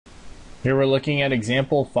Here we're looking at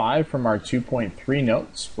example 5 from our 2.3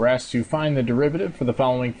 notes. We're asked to find the derivative for the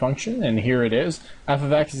following function, and here it is. F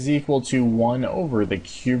of x is equal to 1 over the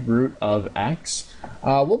cube root of x.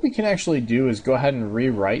 What we can actually do is go ahead and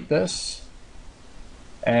rewrite this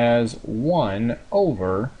as 1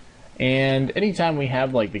 over, and anytime we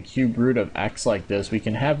have like the cube root of x like this, we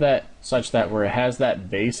can have that such that where it has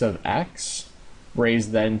that base of x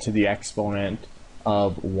raised then to the exponent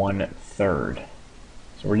of 1/3.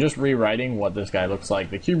 So we're just rewriting what this guy looks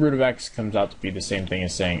like. The cube root of x comes out to be the same thing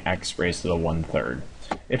as saying x raised to the 1/3.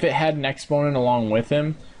 If it had an exponent along with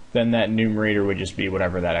him, then that numerator would just be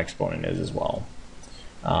whatever that exponent is as well.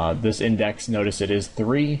 This index, notice it is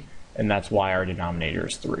 3, and that's why our denominator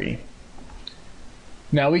is 3.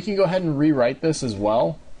 Now we can go ahead and rewrite this as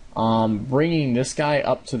well, bringing this guy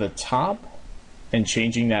up to the top and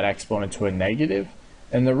changing that exponent to a negative.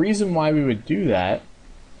 And the reason why we would do that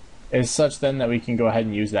is such then that we can go ahead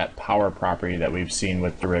and use that power property that we've seen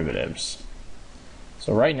with derivatives.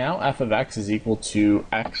 So right now, f of x is equal to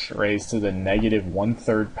x raised to the negative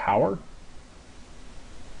 1/3 power.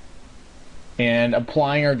 And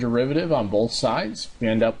applying our derivative on both sides, we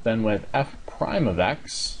end up then with f prime of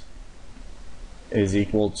x is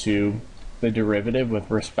equal to the derivative with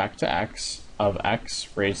respect to x of x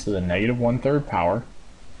raised to the negative 1/3 power.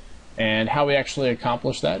 And how we actually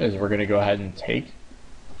accomplish that is we're going to go ahead and take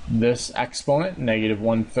this exponent, negative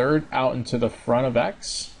 1/3, out into the front of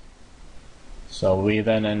x. So we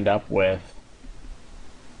then end up with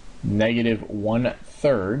negative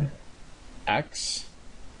 1/3 x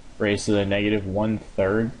raised to the negative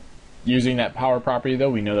 1/3. Using that power property though,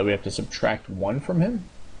 we know that we have to subtract 1 from him.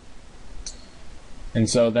 And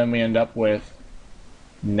so then we end up with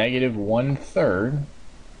negative 1/3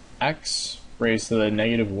 x raised to the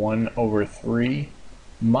negative 1/3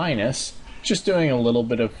 minus, just doing a little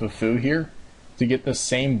bit of foo here. To get the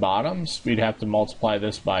same bottoms, we'd have to multiply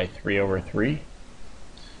this by 3/3.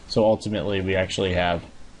 So ultimately, we actually have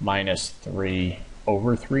minus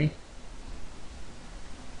 3/3.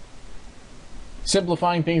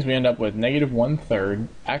 Simplifying things, we end up with negative 1/3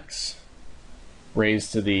 x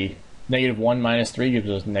raised to the negative 1 minus 3 gives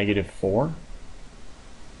us negative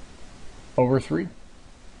 4/3.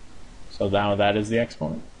 So now that is the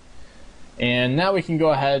exponent. And now we can go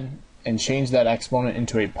ahead and change that exponent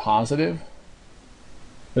into a positive,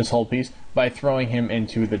 this whole piece, by throwing him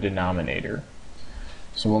into the denominator.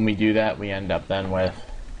 So when we do that, we end up then with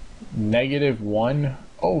negative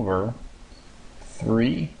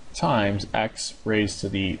 1/3 times x raised to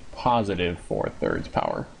the positive 4/3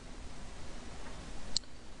 power.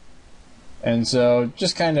 And so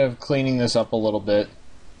just kind of cleaning this up a little bit,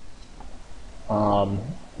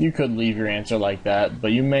 you could leave your answer like that,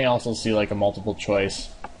 but you may also see like a multiple choice.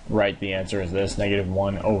 Right, the answer is this, negative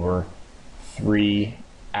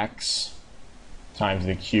 1/3x times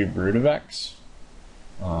the cube root of x.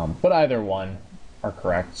 But either one are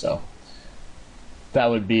correct, so that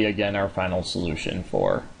would be, again, our final solution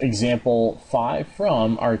for example 5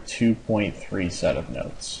 from our 2.3 set of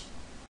notes.